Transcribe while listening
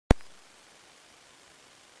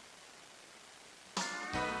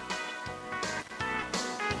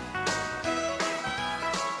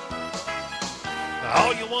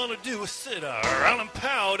gonna do is sit around and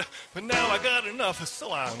pout. But now I got enough,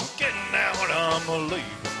 so I'm getting out. I'm leaving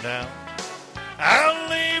now. I'm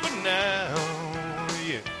leaving now,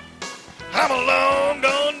 yeah. I'm a long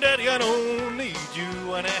gone daddy, I don't need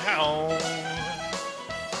you anyhow.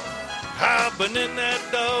 I've been in that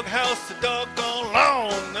doghouse a doggone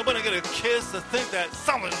long. And when I get a kiss, I think that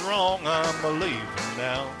something's wrong. I'm leaving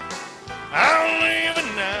now. I'm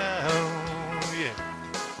leaving now, yeah.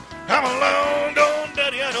 I'm a long gone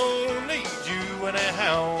daddy, I don't need you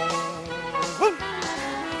anyhow. Woo!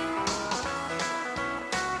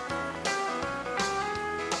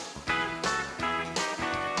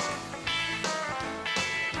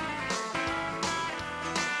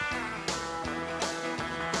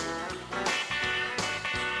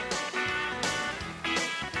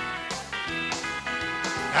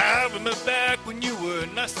 I remember back when you were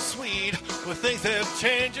nice and sweet. Well, things have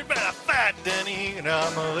changed, you're better fat than eat. And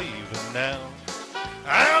I'm leaving now.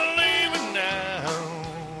 I'm leaving now,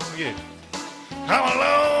 yeah. I'm a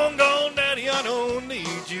long gone daddy, I don't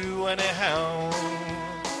need you anyhow.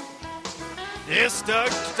 You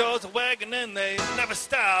stuck your doors a wagon and they never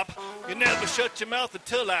stop. You never shut your mouth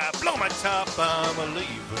until I blow my top. I'm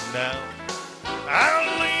leaving now. I'm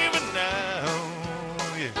leaving now,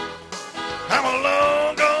 yeah. I'm a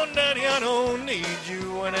long gone daddy, I don't need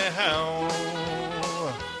you anyhow.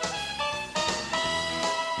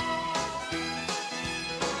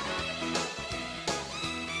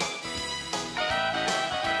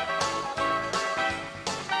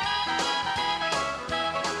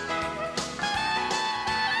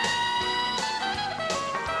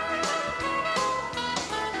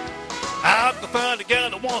 I can find a gal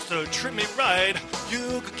that wants to treat me right.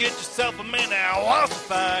 You could get yourself a man that wants to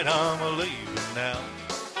fight. I'm leaving now.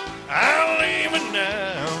 I'm leaving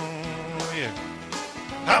now, yeah.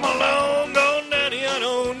 I'm a long gone daddy, I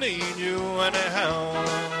don't need you anyhow.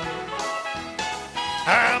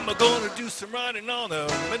 I'm gonna do some riding on the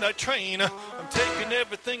midnight train. I'm taking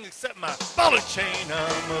everything except my bullet chain.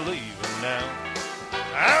 I'm leaving now.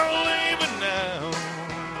 I'm leaving now,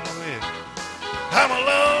 yeah. I'm a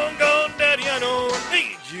long